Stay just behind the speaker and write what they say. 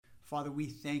Father, we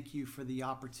thank you for the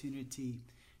opportunity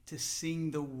to sing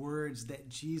the words that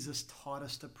Jesus taught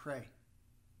us to pray.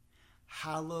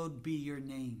 Hallowed be your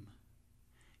name.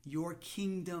 Your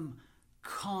kingdom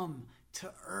come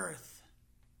to earth.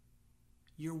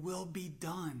 Your will be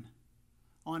done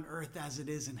on earth as it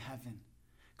is in heaven.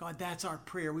 God, that's our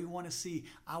prayer. We want to see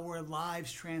our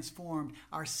lives transformed,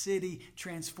 our city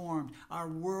transformed, our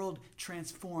world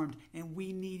transformed. And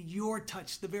we need your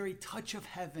touch, the very touch of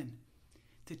heaven,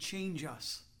 to change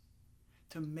us,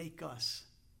 to make us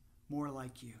more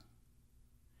like you.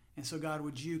 And so, God,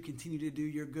 would you continue to do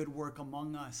your good work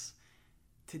among us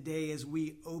today as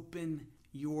we open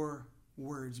your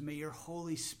words? May your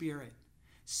Holy Spirit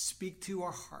speak to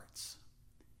our hearts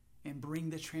and bring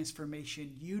the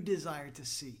transformation you desire to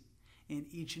see in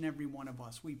each and every one of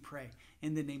us. We pray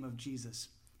in the name of Jesus.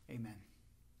 Amen.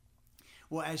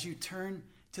 Well, as you turn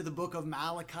to the book of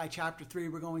Malachi chapter 3,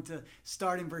 we're going to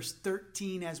start in verse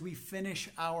 13 as we finish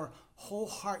our Whole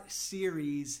Heart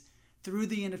series through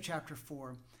the end of chapter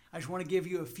 4. I just want to give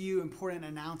you a few important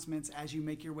announcements as you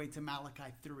make your way to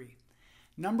Malachi 3.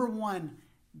 Number one,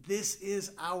 this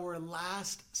is our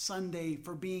last Sunday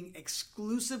for being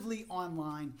exclusively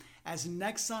online, as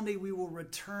next Sunday we will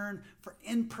return for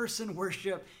in-person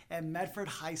worship at Medford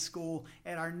High School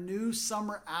at our new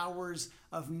summer hours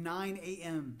of 9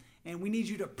 a.m. And we need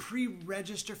you to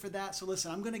pre-register for that. So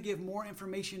listen, I'm going to give more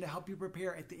information to help you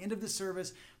prepare at the end of the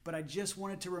service, but I just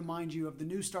wanted to remind you of the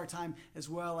new start time as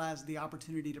well as the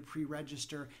opportunity to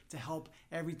pre-register to help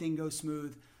everything go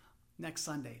smooth next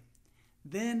Sunday.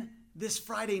 Then this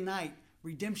Friday night,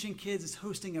 Redemption Kids is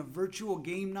hosting a virtual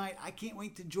game night. I can't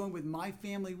wait to join with my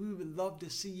family. We would love to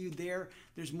see you there.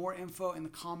 There's more info in the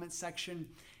comments section.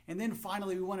 And then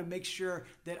finally, we want to make sure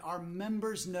that our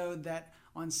members know that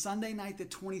on Sunday night, the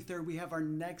 23rd, we have our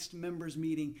next members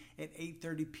meeting at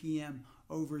 8:30 p.m.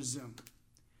 over Zoom.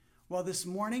 Well, this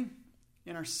morning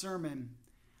in our sermon,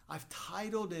 I've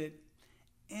titled it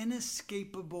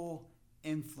Inescapable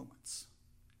Influence.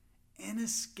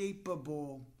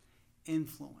 Inescapable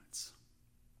influence.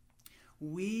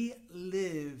 We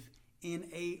live in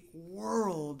a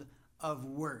world of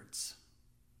words.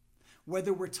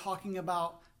 Whether we're talking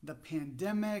about the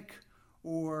pandemic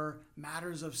or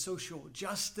matters of social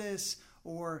justice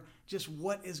or just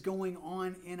what is going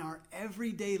on in our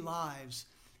everyday lives,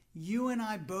 you and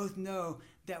I both know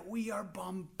that we are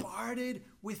bombarded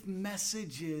with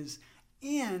messages,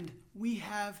 and we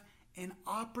have an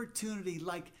opportunity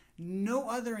like no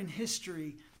other in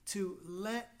history to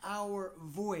let our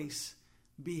voice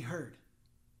be heard.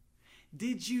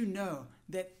 Did you know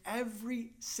that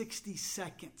every 60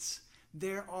 seconds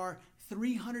there are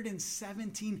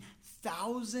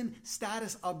 317,000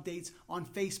 status updates on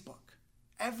Facebook?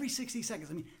 Every 60 seconds.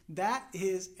 I mean, that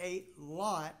is a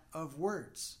lot of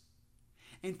words.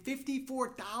 And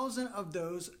 54,000 of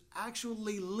those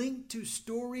actually link to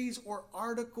stories or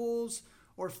articles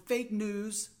or fake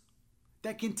news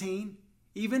that contain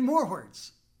even more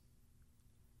words.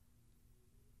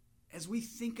 As we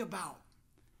think about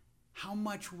how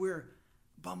much we're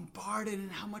bombarded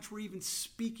and how much we're even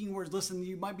speaking words, listen,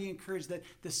 you might be encouraged that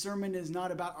the sermon is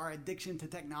not about our addiction to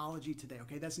technology today,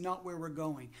 okay? That's not where we're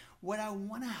going. What I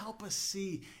want to help us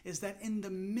see is that in the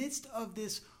midst of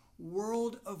this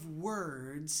world of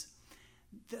words,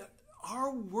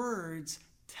 our words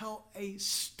tell a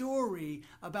story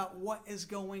about what is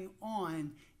going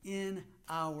on in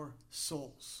our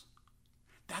souls.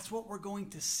 That's what we're going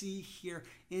to see here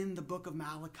in the book of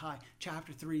Malachi,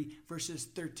 chapter 3, verses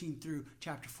 13 through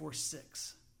chapter 4,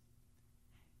 6.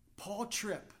 Paul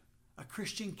Tripp, a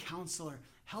Christian counselor,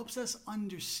 helps us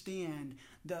understand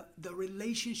the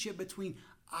relationship between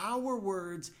our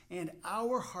words and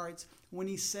our hearts when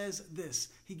he says this.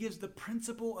 He gives the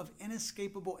principle of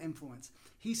inescapable influence.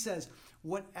 He says,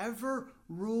 whatever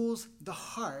rules the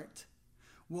heart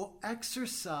will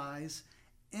exercise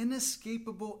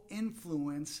inescapable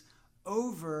influence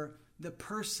over the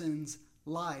person's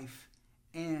life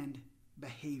and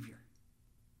behavior.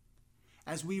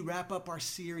 As we wrap up our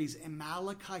series in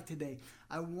Malachi today,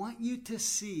 I want you to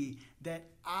see that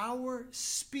our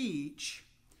speech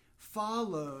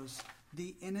follows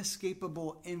the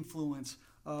inescapable influence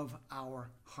of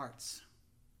our hearts.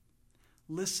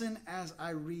 Listen as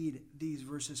I read these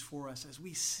verses for us, as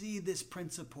we see this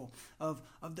principle of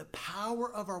the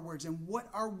power of our words and what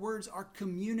our words are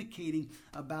communicating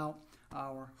about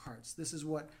our hearts. This is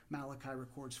what Malachi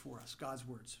records for us, God's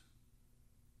words.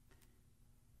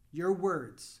 Your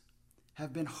words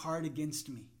have been hard against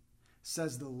me,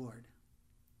 says the Lord.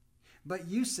 But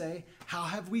you say, how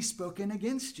have we spoken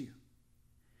against you?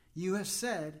 You have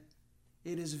said,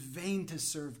 it is vain to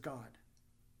serve God.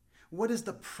 What is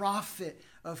the profit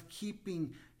of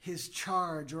keeping his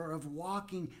charge or of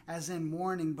walking as in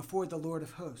mourning before the Lord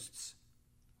of hosts?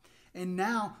 And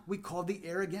now we call the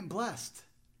arrogant blessed.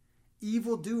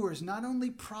 Evildoers not only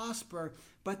prosper,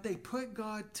 but they put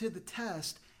God to the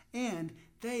test and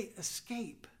they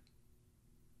escape.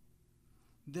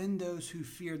 Then those who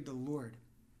feared the Lord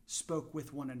spoke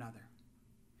with one another.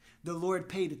 The Lord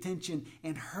paid attention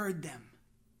and heard them.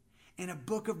 And a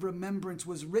book of remembrance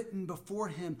was written before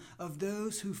him of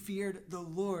those who feared the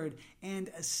Lord and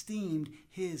esteemed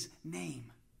his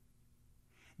name.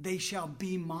 They shall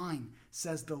be mine,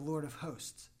 says the Lord of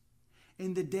hosts,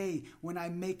 in the day when I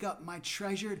make up my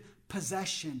treasured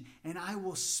possession, and I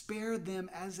will spare them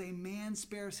as a man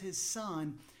spares his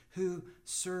son who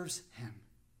serves him.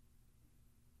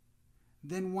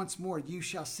 Then once more you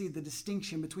shall see the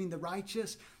distinction between the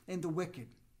righteous and the wicked,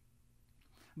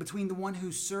 between the one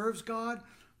who serves God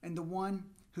and the one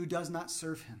who does not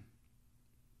serve him.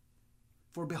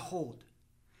 For behold,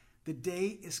 the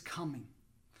day is coming,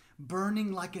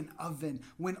 burning like an oven,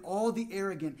 when all the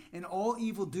arrogant and all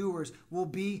evildoers will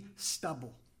be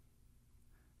stubble.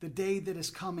 The day that is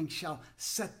coming shall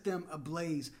set them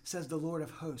ablaze, says the Lord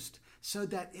of hosts, so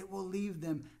that it will leave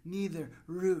them neither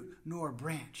root nor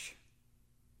branch.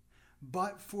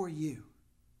 But for you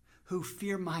who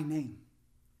fear my name,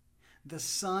 the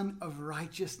Son of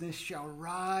Righteousness shall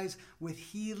rise with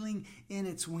healing in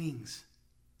its wings.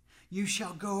 You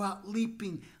shall go out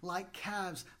leaping like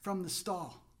calves from the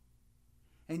stall.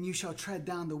 And you shall tread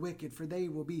down the wicked, for they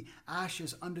will be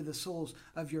ashes under the soles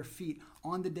of your feet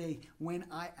on the day when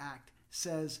I act,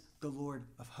 says the Lord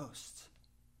of hosts.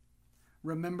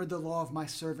 Remember the law of my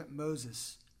servant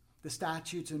Moses, the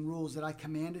statutes and rules that I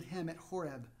commanded him at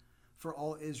Horeb for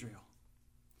all Israel.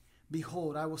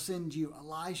 Behold, I will send you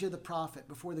Elijah the prophet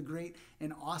before the great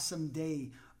and awesome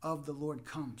day of the Lord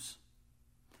comes.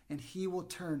 And he will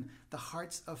turn the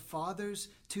hearts of fathers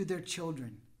to their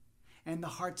children, and the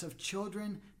hearts of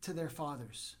children to their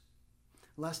fathers,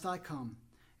 lest I come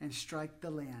and strike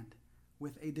the land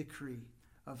with a decree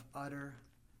of utter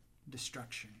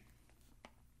destruction.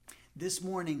 This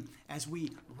morning, as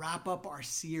we wrap up our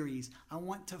series, I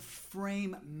want to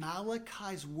frame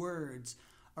Malachi's words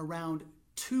around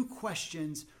two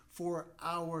questions for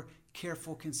our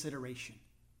careful consideration.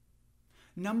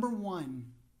 Number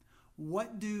one,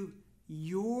 what do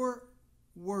your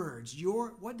words,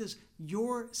 what does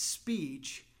your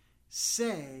speech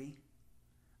say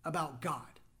about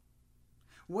God?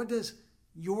 What does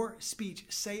your speech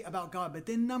say about God? But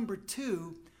then number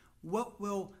two, what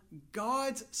will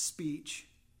God's speech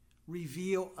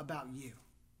reveal about you?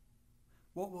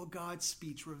 What will God's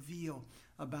speech reveal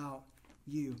about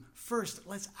you? First,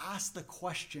 let's ask the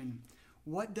question,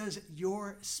 what does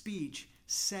your speech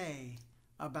say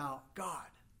about God?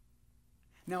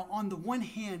 Now, on the one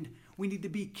hand, we need to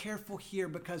be careful here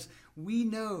because we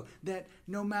know that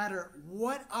no matter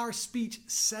what our speech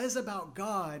says about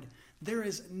God, there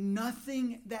is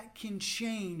nothing that can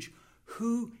change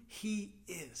who he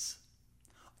is.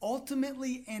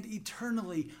 Ultimately and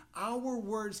eternally, our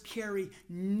words carry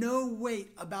no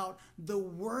weight about the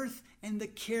worth and the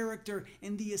character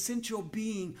and the essential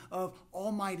being of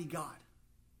Almighty God.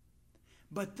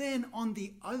 But then, on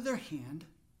the other hand,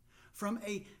 from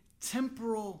a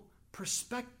temporal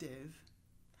perspective,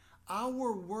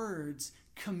 our words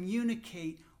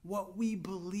communicate what we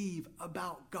believe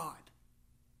about God.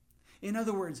 In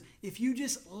other words, if you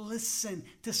just listen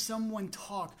to someone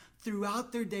talk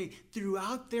throughout their day,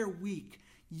 throughout their week,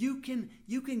 you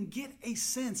can get a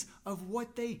sense of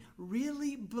what they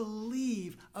really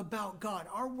believe about God.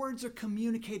 Our words are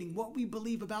communicating what we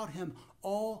believe about him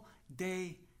all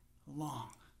day long.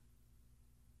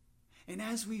 And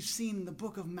as we've seen in the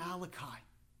book of Malachi,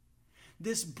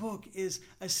 this book is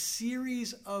a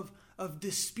series of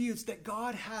disputes that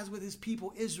God has with his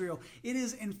people Israel. It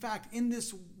is, in fact, in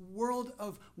this world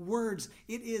of words,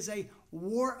 it is a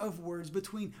war of words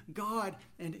between God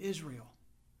and Israel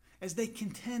as they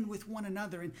contend with one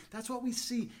another. And that's what we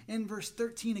see in verse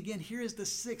 13. Again, here is the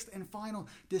sixth and final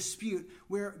dispute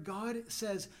where God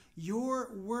says,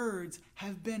 your words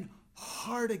have been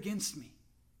hard against me.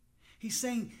 He's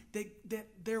saying that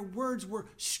their words were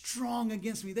strong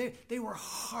against me. They were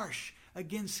harsh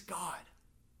against God.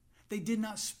 They did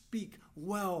not speak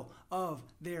well of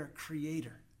their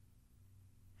Creator.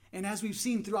 And as we've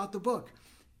seen throughout the book,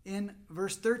 in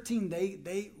verse 13,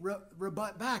 they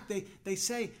rebut back. They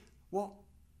say, well,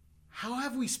 how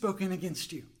have we spoken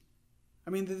against you? I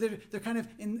mean, they're kind of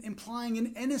implying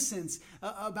an innocence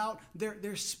about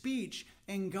their speech.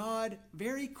 And God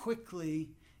very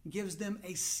quickly gives them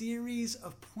a series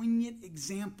of poignant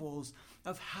examples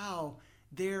of how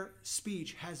their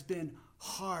speech has been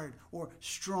hard or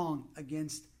strong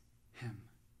against him.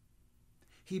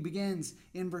 He begins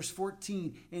in verse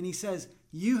 14 and he says,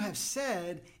 "You have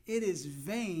said it is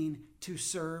vain to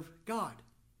serve God."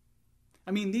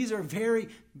 I mean, these are very,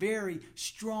 very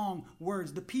strong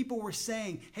words. The people were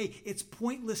saying, hey, it's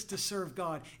pointless to serve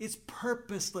God. It's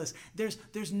purposeless.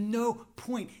 There's no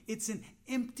point. It's an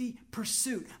empty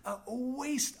pursuit, a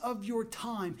waste of your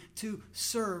time to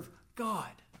serve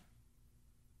God.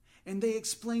 And they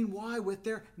explain why with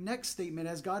their next statement,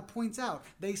 as God points out.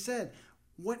 They said,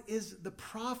 "What is the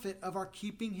profit of our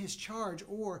keeping his charge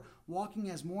or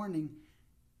walking as mourning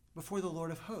before the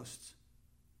Lord of hosts?"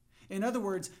 In other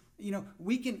words,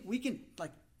 we can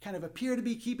like kind of appear to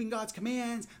be keeping God's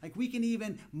commands. Like we can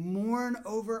even mourn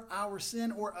over our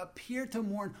sin or appear to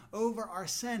mourn over our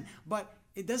sin, but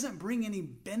it doesn't bring any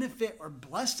benefit or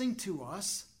blessing to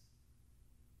us.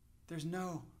 There's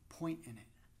no point in it.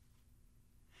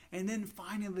 And then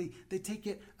finally, they take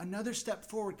it another step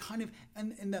forward, kind of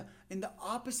in the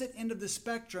opposite end of the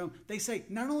spectrum. They say,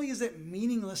 not only is it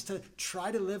meaningless to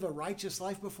try to live a righteous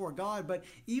life before God, but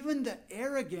even the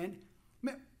arrogant,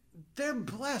 they're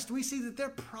blessed. We see that they're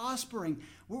prospering.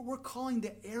 We're calling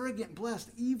the arrogant blessed,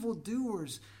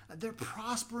 evildoers. They're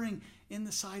prospering in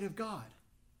the sight of God.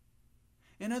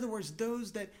 In other words,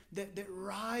 those that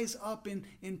rise up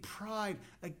in pride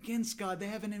against God, they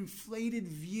have an inflated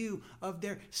view of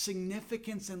their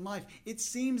significance in life. It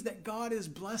seems that God is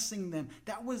blessing them.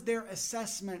 That was their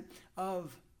assessment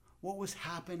of what was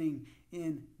happening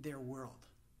in their world.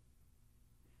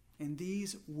 And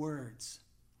these words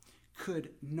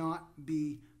could not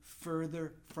be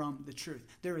further from the truth.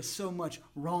 There is so much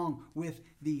wrong with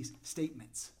these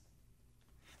statements.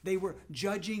 They were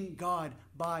judging God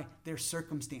by their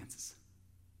circumstances.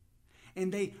 And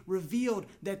they revealed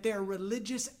that their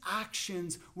religious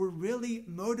actions were really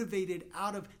motivated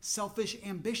out of selfish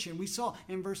ambition. We saw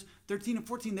in verse 13 and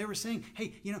 14, they were saying,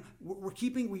 hey, we're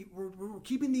keeping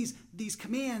these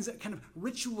commands kind of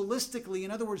ritualistically.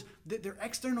 In other words, their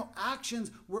external actions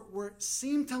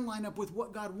seemed to line up with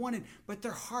what God wanted, but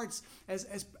their hearts,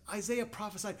 as Isaiah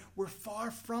prophesied, were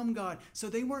far from God. So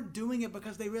they weren't doing it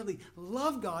because they really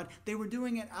loved God. They were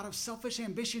doing it out of selfish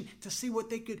ambition to see what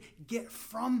they could get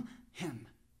from him.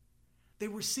 They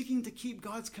were seeking to keep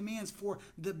God's commands for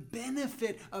the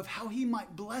benefit of how he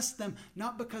might bless them,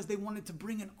 not because they wanted to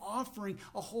bring an offering,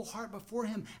 a whole heart before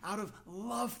him, out of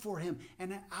love for him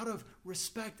and out of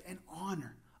respect and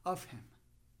honor of him.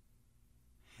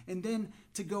 And then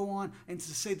to go on and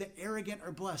to say the arrogant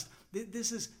are blessed.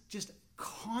 This is just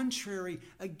contrary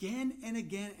again and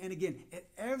again and again at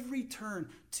every turn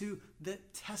to the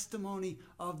testimony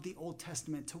of the Old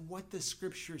Testament, to what the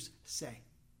scriptures say.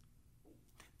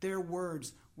 Their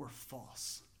words were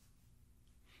false.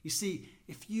 You see,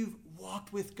 if you've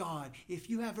walked with God, if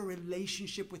you have a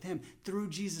relationship with him through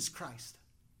Jesus Christ,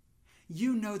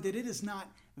 you know that it is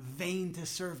not vain to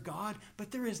serve God,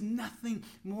 but there is nothing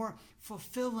more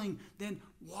fulfilling than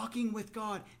walking with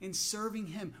God and serving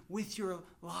him with your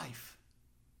life.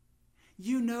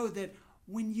 You know that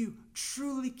when you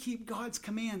truly keep God's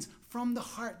commands from the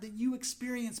heart, that you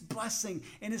experience blessing.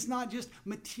 And it's not just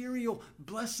material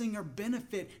blessing or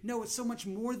benefit. No, it's so much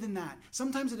more than that.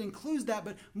 Sometimes it includes that,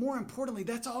 but more importantly,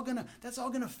 that's all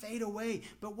gonna fade away.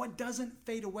 But what doesn't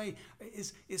fade away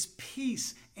is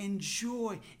peace and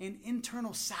joy and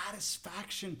internal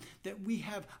satisfaction, that we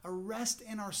have a rest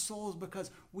in our souls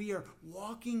because we are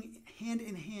walking hand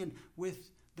in hand with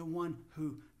the one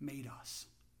who made us.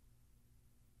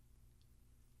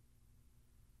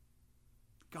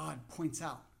 God points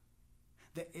out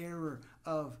the error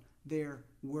of their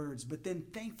words. But then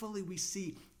thankfully we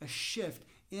see a shift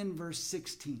in verse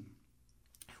 16,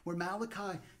 where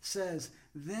Malachi says,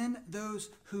 "Then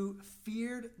those who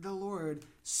feared the Lord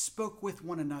spoke with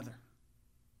one another.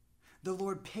 The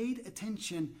Lord paid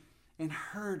attention and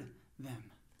heard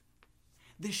them."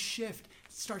 This shift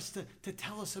starts to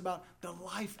tell us about the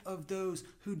life of those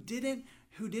who didn't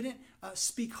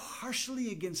speak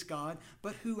harshly against God,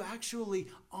 but who actually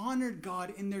honored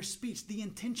God in their speech. The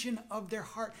intention of their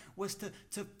heart was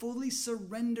to fully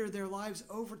surrender their lives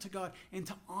over to God and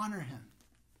to honor him.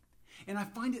 And I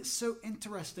find it so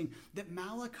interesting that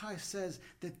Malachi says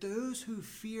that those who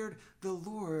feared the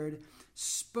Lord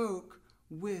spoke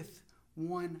with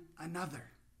one another.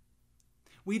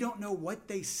 We don't know what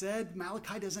they said.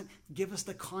 Malachi doesn't give us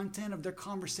the content of their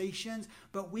conversations,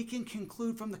 but we can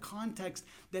conclude from the context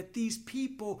that these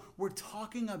people were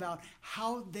talking about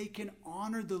how they can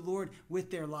honor the Lord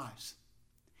with their lives.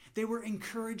 They were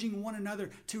encouraging one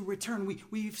another to return.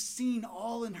 We've seen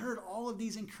all and heard all of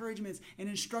these encouragements and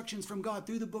instructions from God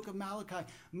through the book of Malachi.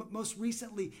 Most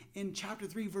recently, in chapter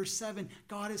 3, verse 7,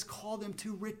 God has called them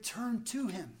to return to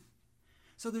him.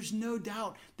 So there's no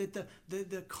doubt that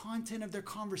the content of their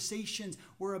conversations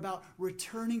were about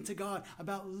returning to God,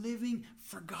 about living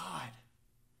for God.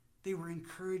 They were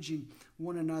encouraging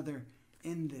one another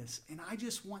in this. And I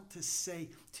just want to say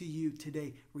to you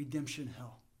today, Redemption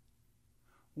Hill,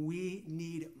 we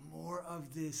need more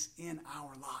of this in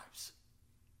our lives.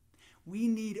 We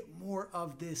need more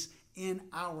of this in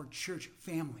our church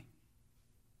family.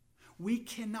 We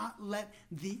cannot let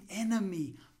the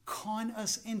enemy con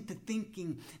us into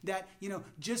thinking that,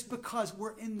 just because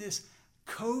we're in this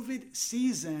COVID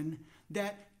season,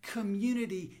 that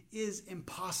community is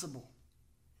impossible.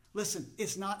 Listen,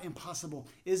 it's not impossible.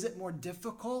 Is it more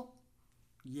difficult?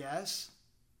 Yes.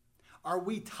 Are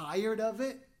we tired of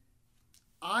it?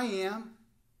 I am.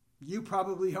 You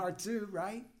probably are too,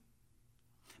 right?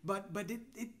 But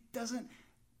it doesn't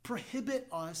prohibit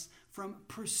us from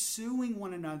pursuing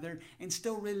one another and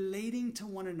still relating to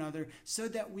one another so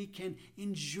that we can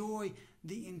enjoy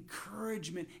the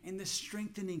encouragement and the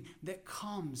strengthening that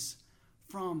comes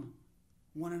from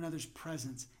one another's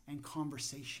presence and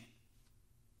conversation.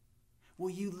 Will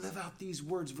you live out these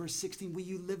words? Verse 16, will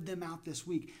you live them out this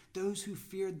week? Those who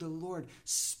feared the Lord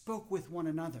spoke with one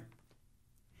another.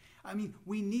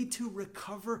 We need to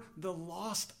recover the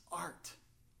lost art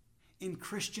in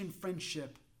Christian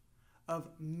friendship of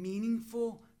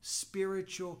meaningful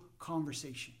spiritual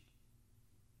conversation.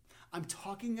 I'm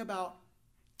talking about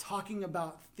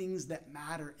things that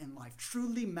matter in life,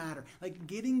 truly matter, like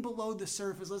getting below the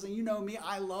surface. Listen, you know me,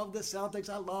 I love the Celtics.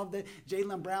 I love that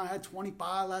Jaylen Brown had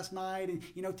 25 last night, and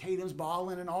Tatum's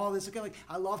balling and all this. Okay,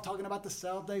 I love talking about the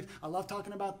Celtics. I love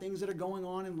talking about things that are going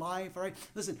on in life. All right,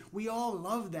 listen, we all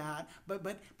love that, but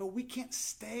we can't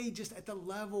stay just at the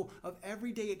level of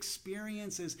everyday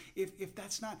experiences if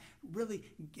that's not really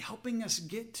helping us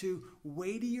get to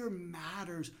weightier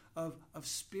matters of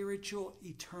spiritual,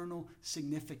 eternal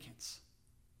significance.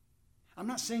 I'm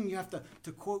not saying you have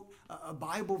to quote a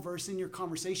Bible verse in your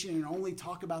conversation and only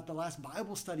talk about the last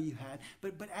Bible study you had,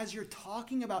 but as you're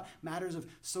talking about matters of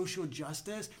social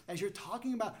justice, as you're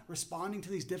talking about responding to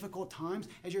these difficult times,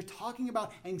 as you're talking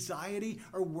about anxiety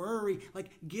or worry,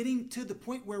 like getting to the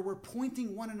point where we're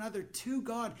pointing one another to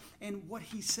God and what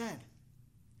He said.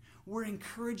 We're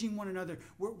encouraging one another.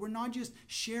 We're not just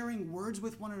sharing words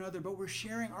with one another, but we're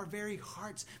sharing our very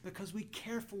hearts because we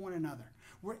care for one another.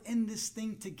 We're in this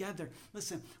thing together.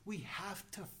 Listen, we have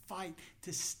to fight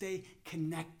to stay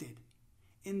connected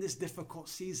in this difficult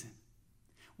season.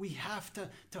 We have to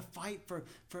fight for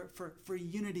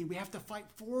unity. We have to fight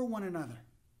for one another.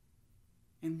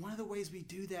 And one of the ways we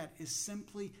do that is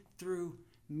simply through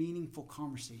meaningful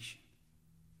conversation.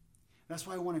 That's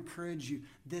why I want to encourage you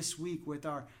this week with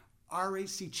our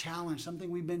RHC Challenge, something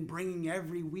we've been bringing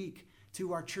every week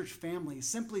to our church family.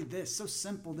 Simply this, so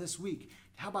simple this week.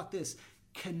 How about this?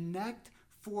 Connect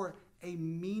for a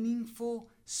meaningful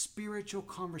spiritual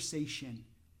conversation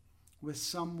with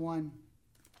someone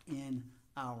in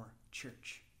our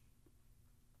church.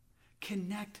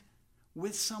 Connect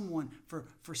with someone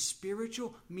for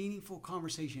spiritual, meaningful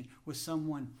conversation with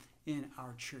someone in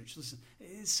our church. Listen,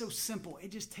 it's so simple. It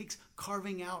just takes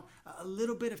carving out a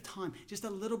little bit of time, just a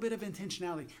little bit of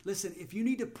intentionality. Listen, if you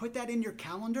need to put that in your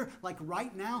calendar, like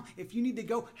right now, if you need to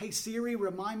go, hey Siri,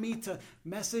 remind me to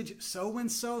message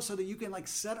so-and-so so that you can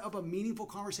set up a meaningful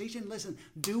conversation, listen,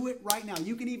 do it right now.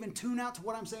 You can even tune out to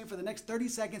what I'm saying for the next 30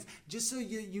 seconds just so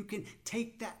you can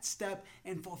take that step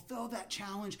and fulfill that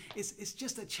challenge. It's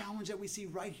just a challenge that we see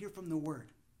right here from the Word.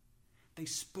 They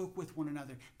spoke with one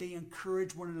another. They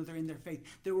encouraged one another in their faith.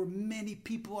 There were many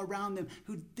people around them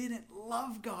who didn't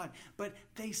love God, but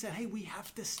they said, hey, we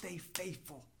have to stay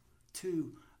faithful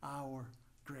to our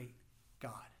great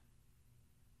God.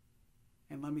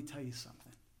 And let me tell you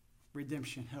something,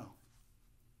 Redemption Hill.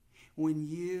 When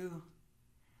you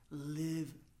live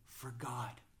for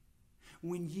God,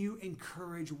 when you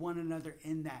encourage one another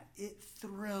in that, it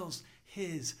thrills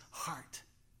His heart.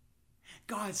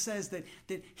 God says that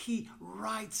He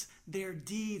writes their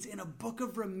deeds in a book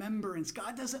of remembrance.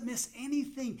 God doesn't miss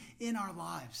anything in our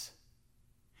lives.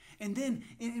 And then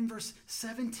in verse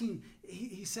 17,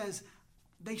 he says,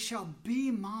 they shall be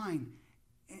mine.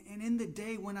 And in the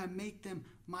day when I make them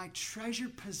my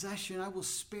treasured possession, I will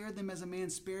spare them as a man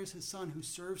spares his son who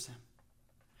serves him.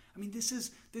 This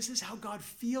is how God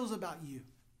feels about you.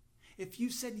 If you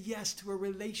said yes to a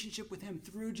relationship with Him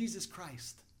through Jesus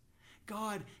Christ,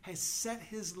 God has set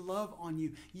His love on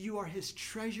you. You are His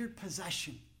treasured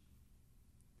possession.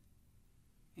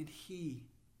 And he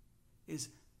is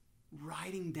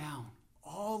writing down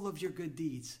all of your good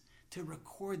deeds to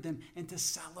record them and to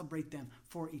celebrate them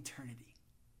for eternity.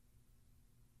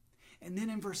 And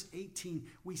then in verse 18,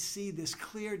 we see this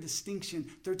clear distinction.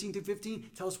 13 to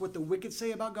 15 tell us what the wicked say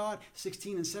about God.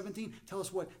 16 and 17 tell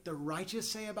us what the righteous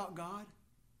say about God.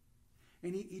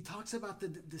 And he talks about the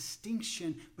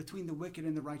distinction between the wicked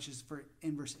and the righteous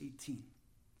in verse 18.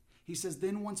 He says,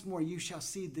 then once more you shall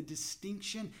see the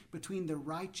distinction between the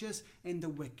righteous and the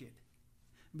wicked,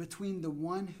 between the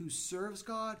one who serves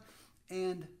God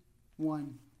and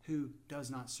one who does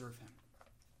not serve him.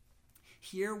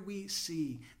 Here we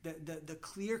see the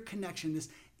clear connection, this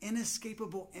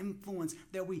inescapable influence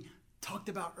that we talked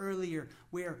about earlier,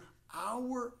 where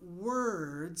our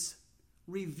words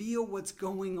reveal what's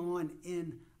going on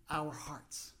in our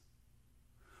hearts.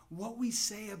 What we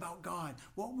say about God,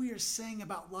 what we are saying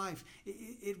about life,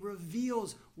 it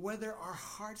reveals whether our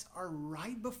hearts are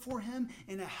right before him,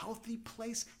 in a healthy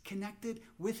place connected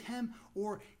with him,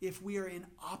 or if we are in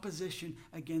opposition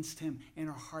against him and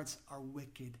our hearts are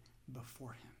wicked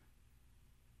before him.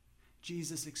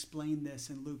 Jesus explained this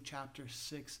in Luke chapter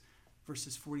 6,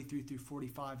 verses 43 through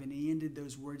 45, and he ended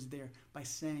those words there by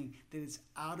saying that it's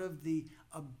out of the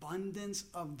abundance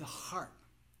of the heart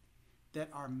that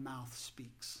our mouth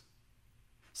speaks.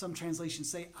 Some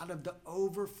translations say out of the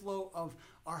overflow of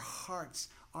our hearts,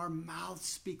 our mouths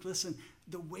speak. Listen,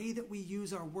 the way that we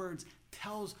use our words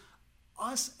tells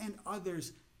us and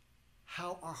others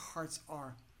how our hearts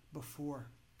are before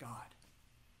God.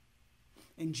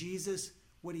 And Jesus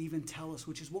would even tell us,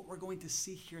 which is what we're going to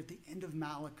see here at the end of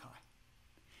Malachi,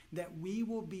 that we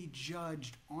will be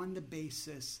judged on the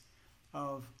basis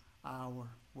of our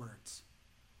words.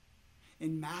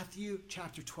 In Matthew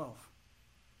chapter 12,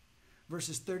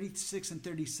 verses 36 and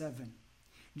 37,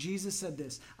 Jesus said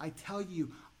this, I tell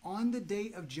you, on the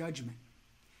day of judgment,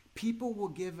 people will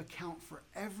give account for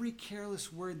every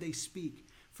careless word they speak.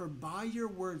 For by your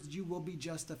words you will be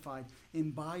justified,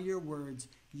 and by your words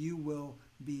you will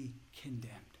be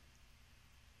condemned.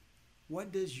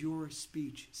 What does your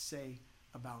speech say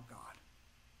about God?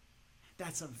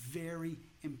 That's a very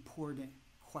important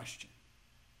question,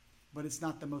 but it's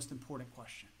not the most important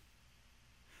question.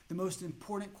 The most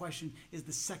important question is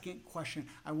the second question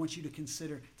I want you to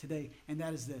consider today, and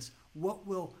that is this. What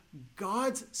will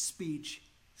God's speech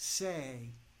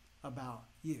say about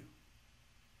you?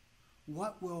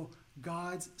 What will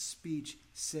God's speech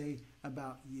say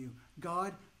about you?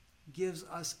 God gives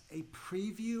us a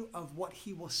preview of what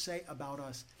he will say about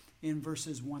us in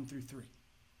verses 1 through 3.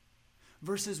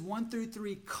 Verses 1 through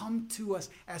 3 come to us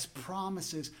as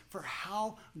promises for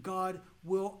how God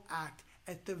will act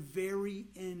at the very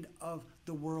end of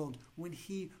the world when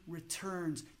he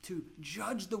returns to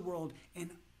judge the world and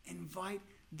invite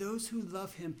those who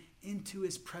love him into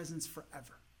his presence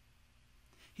forever.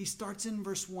 He starts in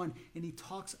verse 1 and he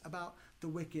talks about the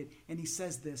wicked, and he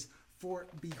says this, for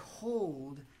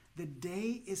behold, the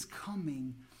day is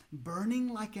coming,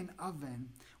 burning like an oven,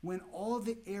 when all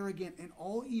the arrogant and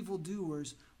all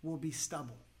evildoers will be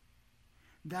stubble.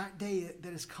 That day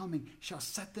that is coming shall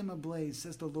set them ablaze,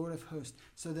 says the Lord of hosts,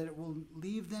 so that it will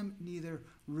leave them neither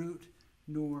root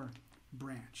nor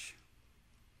branch.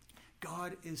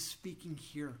 God is speaking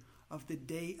here of the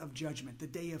day of judgment, the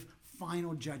day of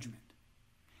final judgment.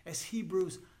 As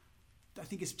Hebrews, I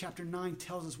think it's chapter 9,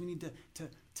 tells us, we need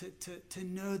to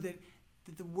know that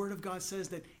the Word of God says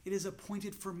that it is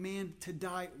appointed for man to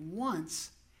die once,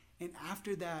 and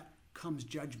after that comes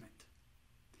judgment.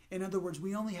 In other words,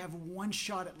 we only have one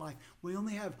shot at life. We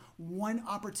only have one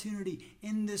opportunity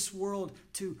in this world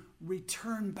to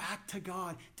return back to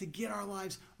God, to get our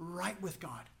lives right with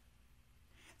God.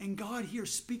 And God here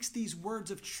speaks these words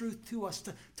of truth to us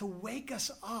to wake us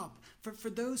up.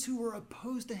 For those who were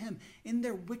opposed to him in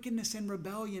their wickedness and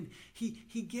rebellion,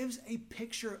 he gives a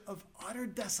picture of utter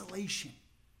desolation.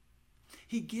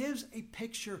 He gives a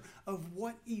picture of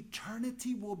what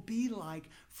eternity will be like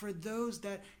for those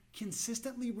that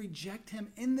consistently reject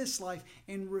him in this life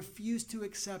and refuse to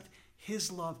accept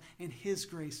his love and his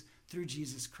grace through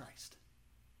Jesus Christ.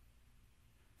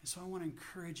 And so I want to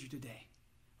encourage you today.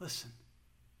 Listen.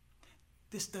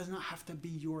 This does not have to be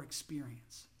your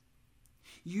experience.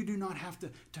 You do not have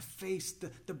to face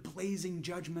the blazing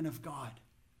judgment of God.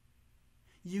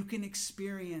 You can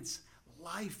experience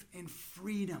life and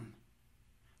freedom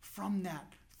from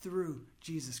that through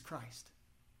Jesus Christ.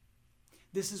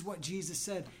 This is what Jesus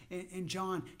said in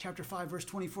John chapter 5, verse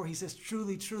 24. He says,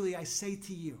 truly, truly, I say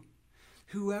to you,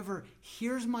 whoever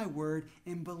hears my word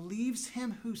and believes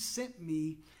him who sent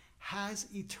me has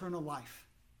eternal life.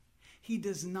 He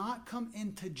does not come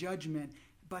into judgment,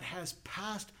 but has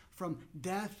passed from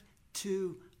death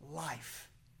to life.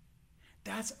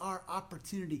 That's our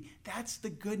opportunity. That's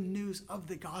the good news of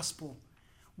the gospel.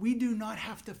 We do not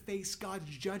have to face God's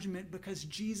judgment because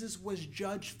Jesus was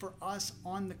judged for us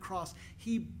on the cross.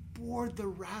 He bore the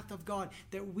wrath of God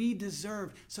that we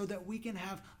deserve so that we can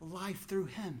have life through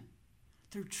him,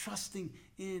 through trusting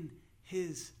in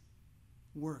his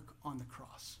work on the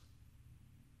cross.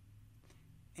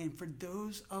 And for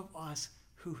those of us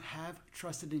who have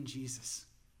trusted in Jesus,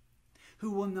 who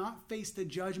will not face the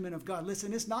judgment of God.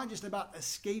 Listen, it's not just about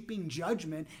escaping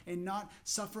judgment and not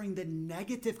suffering the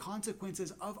negative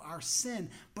consequences of our sin,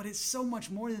 but it's so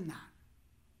much more than that.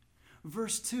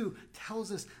 Verse 2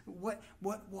 tells us what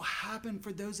will happen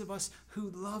for those of us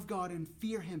who love God and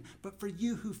fear him. But for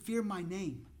you who fear my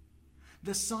name,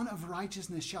 the Son of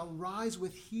Righteousness shall rise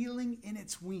with healing in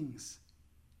its wings.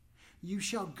 You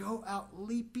shall go out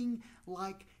leaping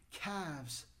like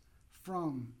calves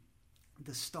from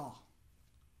the stall.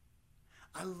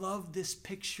 I love this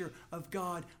picture of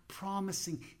God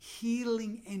promising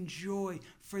healing and joy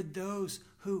for those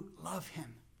who love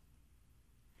him.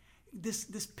 This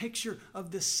picture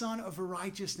of the Son of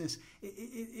Righteousness,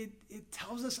 it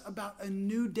tells us about a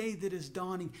new day that is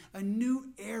dawning, a new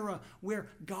era where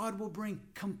God will bring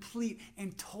complete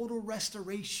and total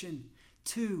restoration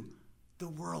to the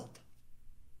world.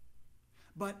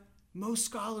 But most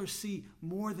scholars see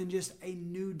more than just a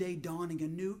new day dawning, a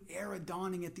new era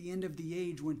dawning at the end of the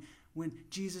age when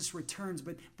Jesus returns.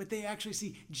 But they actually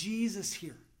see Jesus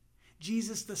here.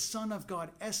 Jesus, the Son of God,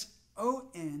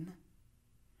 S-O-N,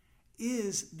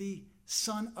 is the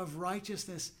Son of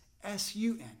Righteousness,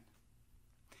 S-U-N.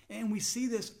 And we see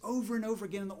this over and over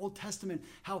again in the Old Testament,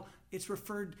 how it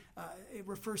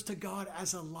refers to God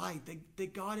as a light,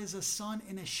 that God is a sun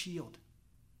and a shield.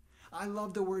 I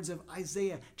love the words of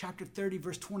Isaiah chapter 30,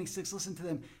 verse 26. Listen to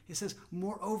them. It says,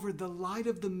 moreover, the light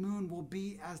of the moon will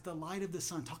be as the light of the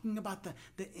sun. Talking about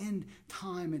the end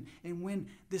time and when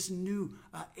this new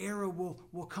era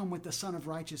will come with the Son of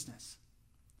Righteousness.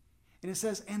 And it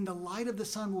says, and the light of the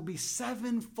sun will be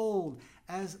sevenfold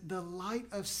as the light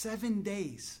of 7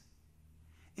 days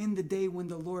in the day when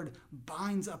the Lord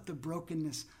binds up the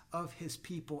brokenness of his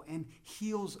people and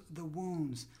heals the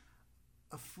wounds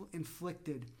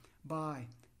inflicted by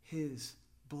his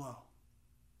blow.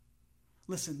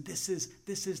 Listen, this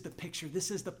is the picture.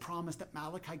 This is the promise that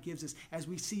Malachi gives us as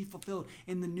we see fulfilled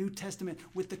in the New Testament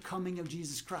with the coming of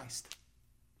Jesus Christ.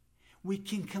 We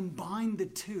can combine the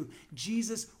two.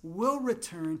 Jesus will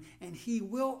return and he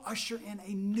will usher in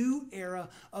a new era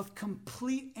of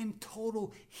complete and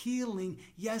total healing.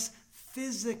 Yes,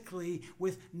 physically,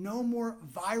 with no more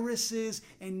viruses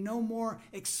and no more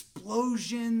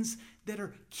explosions that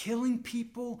are killing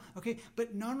people, okay?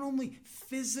 But not only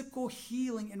physical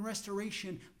healing and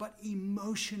restoration, but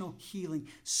emotional healing,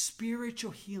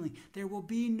 spiritual healing. There will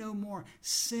be no more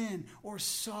sin or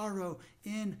sorrow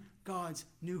in God's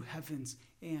new heavens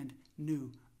and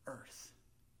new earth.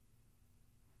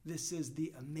 This is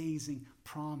the amazing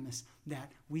promise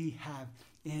that we have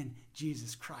in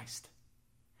Jesus Christ.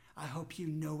 I hope you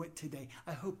know it today.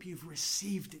 I hope you've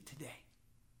received it today.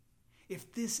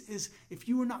 If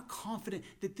you are not confident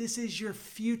that this is your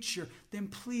future, then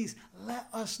please let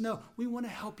us know. We want to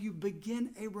help you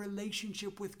begin a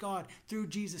relationship with God through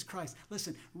Jesus Christ.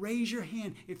 Listen, raise your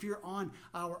hand if you're on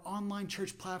our online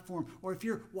church platform, or if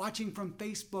you're watching from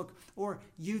Facebook or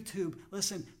YouTube.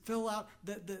 Listen, fill out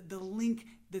the link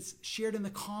that's shared in the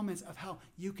comments of how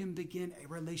you can begin a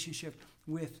relationship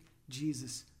with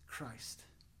Jesus Christ.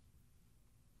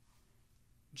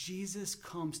 Jesus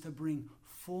comes to bring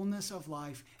fullness of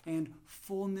life and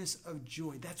fullness of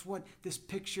joy. That's what this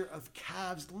picture of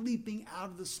calves leaping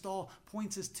out of the stall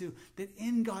points us to, that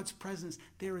in God's presence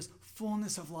there is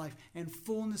fullness of life and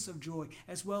fullness of joy,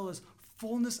 as well as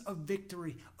fullness of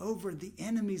victory over the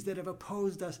enemies that have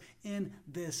opposed us in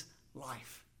this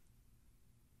life.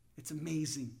 It's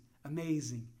amazing,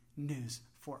 amazing news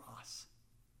for us.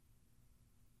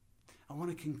 I want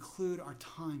to conclude our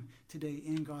time today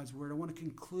in God's Word. I want to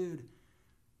conclude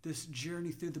this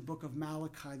journey through the book of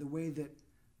Malachi the way that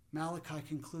Malachi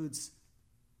concludes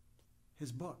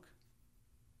his book.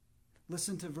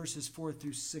 Listen to verses 4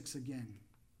 through 6 again.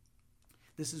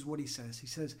 This is what he says. He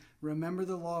says, remember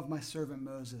the law of my servant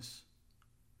Moses,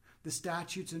 the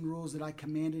statutes and rules that I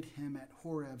commanded him at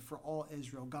Horeb for all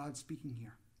Israel. God speaking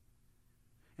here.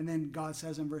 And then God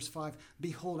says in verse 5,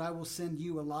 behold, I will send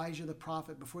you Elijah the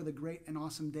prophet before the great and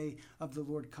awesome day of the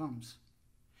Lord comes.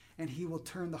 And he will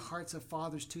turn the hearts of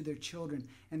fathers to their children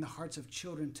and the hearts of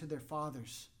children to their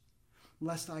fathers,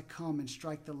 lest I come and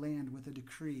strike the land with a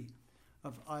decree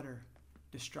of utter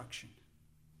destruction.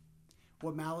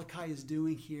 What Malachi is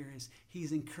doing here is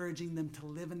he's encouraging them to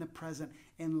live in the present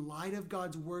in light of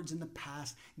God's words in the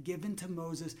past, given to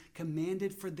Moses,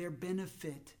 commanded for their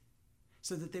benefit,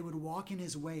 so that they would walk in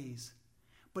his ways.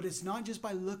 But it's not just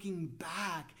by looking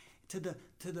back to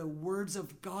the words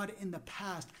of God in the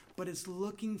past, but it's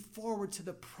looking forward to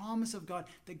the promise of God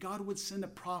that God would send a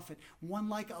prophet, one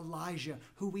like Elijah,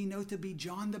 who we know to be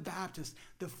John the Baptist,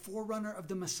 the forerunner of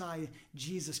the Messiah,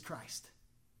 Jesus Christ.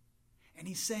 And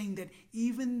he's saying that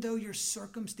even though your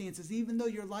circumstances, even though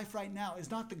your life right now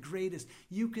is not the greatest,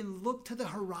 you can look to the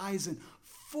horizon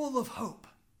full of hope,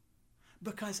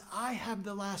 because I have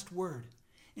the last word.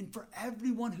 And for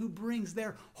everyone who brings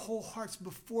their whole hearts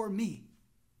before me,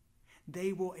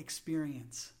 they will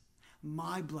experience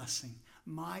my blessing,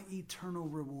 my eternal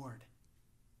reward,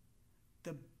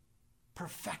 the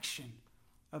perfection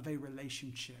of a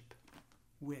relationship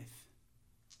with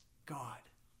God,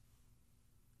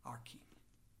 our King.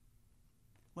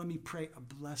 Let me pray a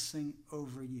blessing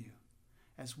over you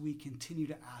as we continue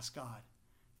to ask God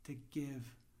to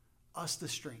give us the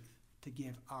strength to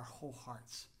give our whole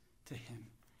hearts to him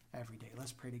every day.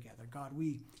 Let's pray together. God,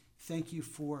 we thank you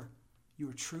for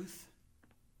your truth,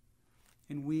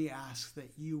 and we ask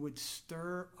that you would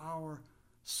stir our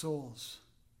souls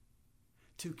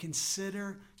to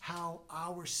consider how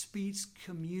our speech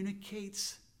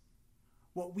communicates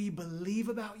what we believe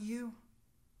about you,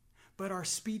 but our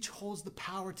speech holds the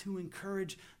power to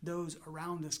encourage those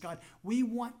around us. God, we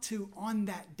want to, on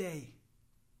that day,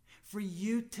 for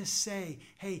you to say,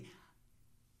 hey,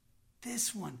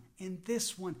 this one and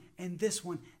this one and this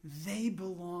one, they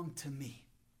belong to me.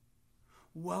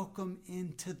 Welcome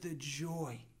into the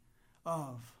joy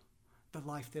of the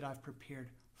life that I've prepared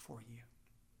for you.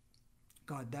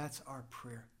 God, that's our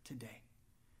prayer today.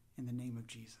 In the name of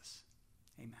Jesus,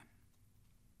 amen.